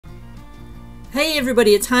Hey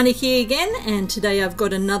everybody, it's Hanik here again, and today I've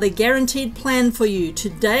got another guaranteed plan for you.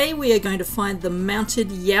 Today we are going to find the mounted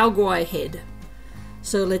Yao Guai head.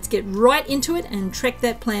 So let's get right into it and track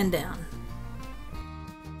that plan down.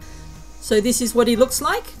 So this is what he looks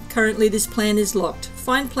like. Currently this plan is locked.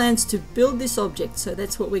 Find plans to build this object, so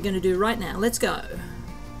that's what we're going to do right now. Let's go.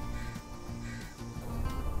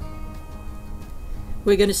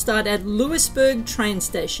 We're going to start at Lewisburg train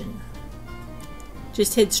station.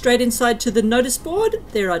 Just head straight inside to the notice board.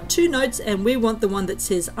 There are two notes and we want the one that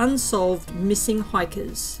says Unsolved Missing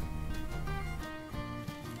Hikers.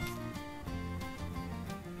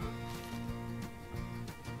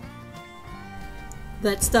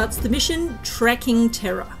 That starts the mission, Tracking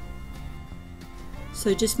Terror.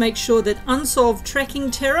 So just make sure that Unsolved Tracking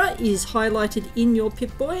Terror is highlighted in your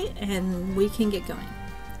Pip-Boy and we can get going.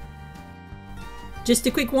 Just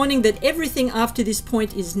a quick warning that everything after this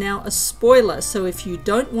point is now a spoiler, so if you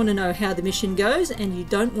don't want to know how the mission goes and you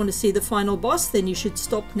don't want to see the final boss, then you should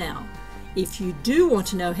stop now. If you do want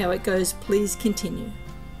to know how it goes, please continue.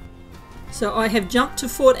 So I have jumped to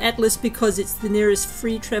Fort Atlas because it's the nearest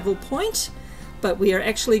free travel point, but we are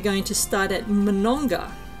actually going to start at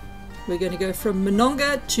Monongah. We're going to go from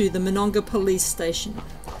Monongah to the Monongah Police Station.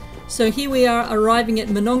 So here we are arriving at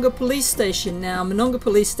Monongah Police Station. Now Monongah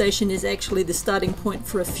Police Station is actually the starting point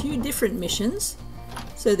for a few different missions.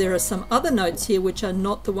 So there are some other notes here which are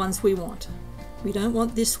not the ones we want. We don't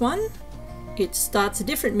want this one. It starts a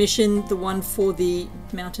different mission, the one for the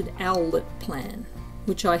mounted owlet plan,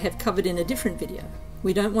 which I have covered in a different video.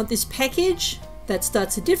 We don't want this package. That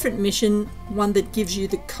starts a different mission, one that gives you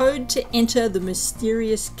the code to enter the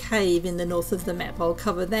mysterious cave in the north of the map. I'll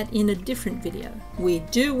cover that in a different video. We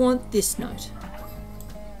do want this note.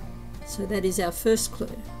 So that is our first clue.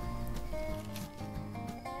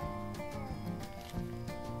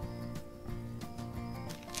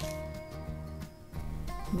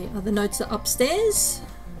 The other notes are upstairs.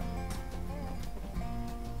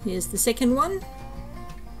 Here's the second one.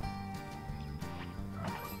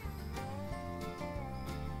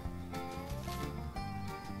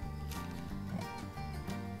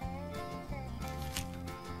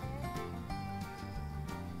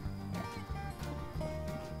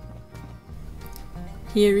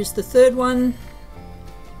 Here is the third one.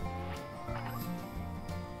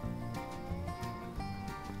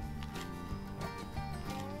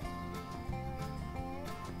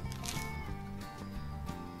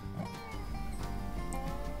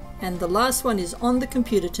 And the last one is on the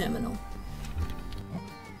computer terminal.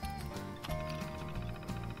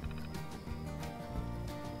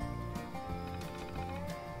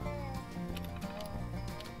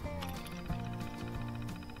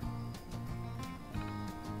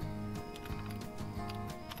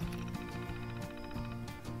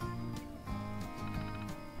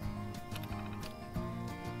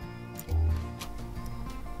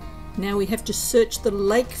 Now we have to search the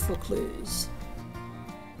lake for clues.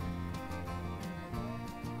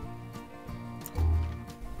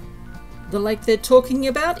 The lake they're talking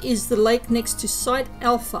about is the lake next to Site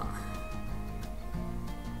Alpha.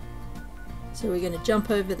 So we're going to jump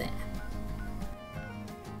over there.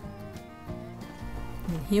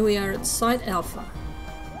 And here we are at Site Alpha.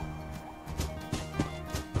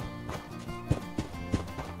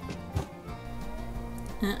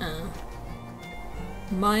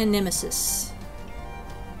 My nemesis.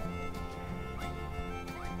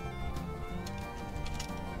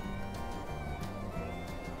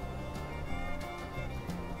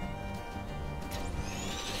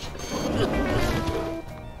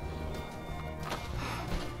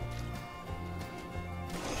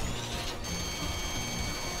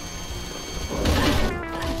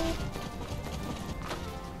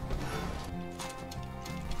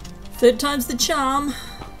 Third time's the charm.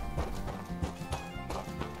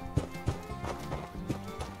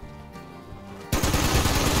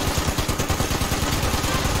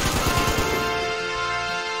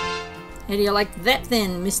 How do you like that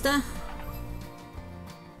then, mister?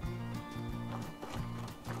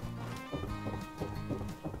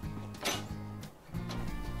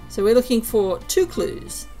 So we're looking for two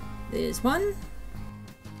clues. There's one.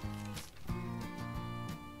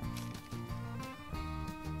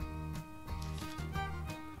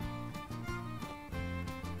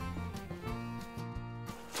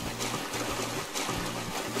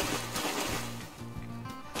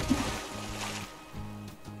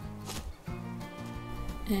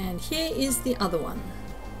 And here is the other one.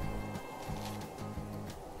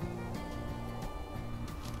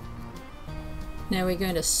 Now we're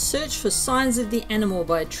going to search for signs of the animal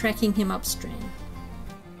by tracking him upstream.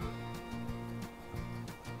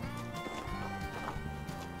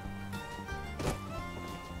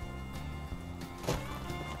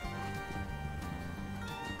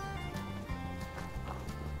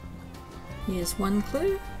 Here's one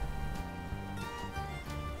clue.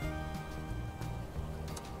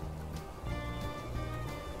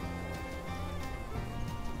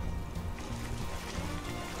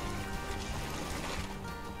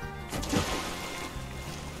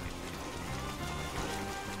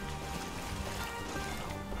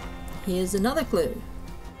 Here's another clue.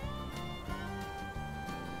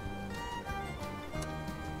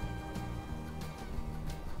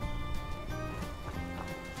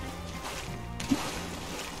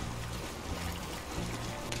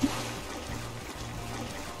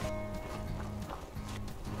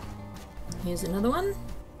 Here's another one.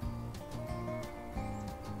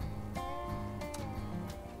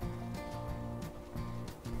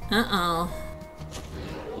 Uh-oh.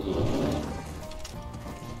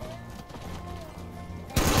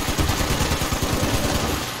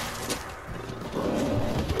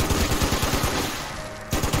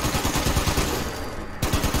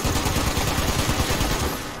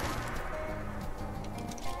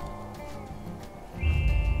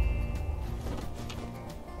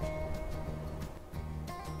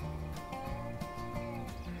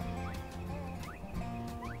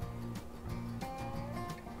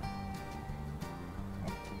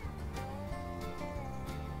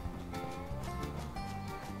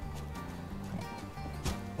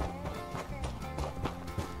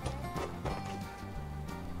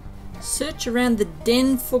 Search around the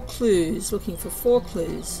den for clues, looking for 4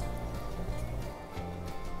 clues.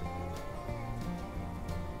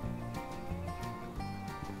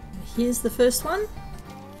 Here's the first one.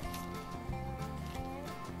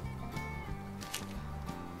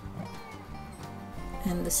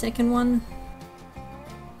 And the second one.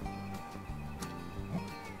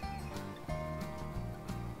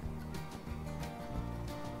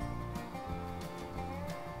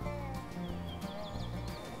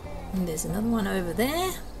 And there's another one over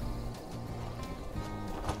there.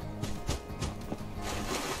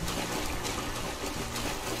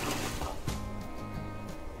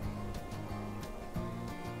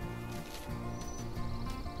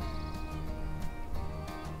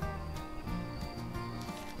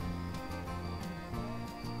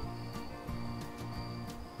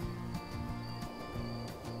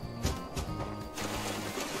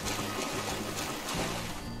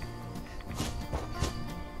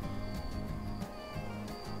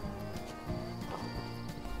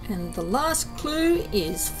 And the last clue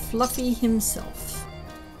is Fluffy himself.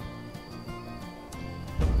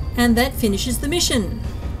 And that finishes the mission.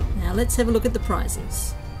 Now let's have a look at the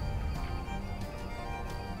prizes.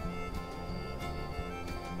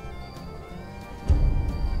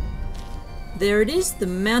 There it is, the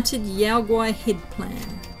mounted Yao Guai head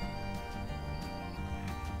plan.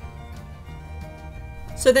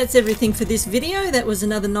 So that's everything for this video. That was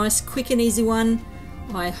another nice, quick and easy one.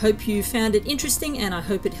 I hope you found it interesting and I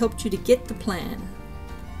hope it helped you to get the plan.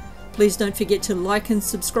 Please don't forget to like and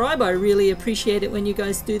subscribe. I really appreciate it when you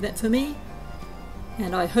guys do that for me.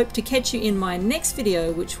 And I hope to catch you in my next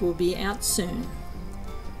video, which will be out soon.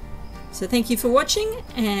 So thank you for watching,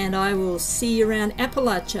 and I will see you around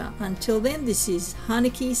Appalachia. Until then, this is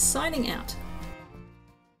Haneke signing out.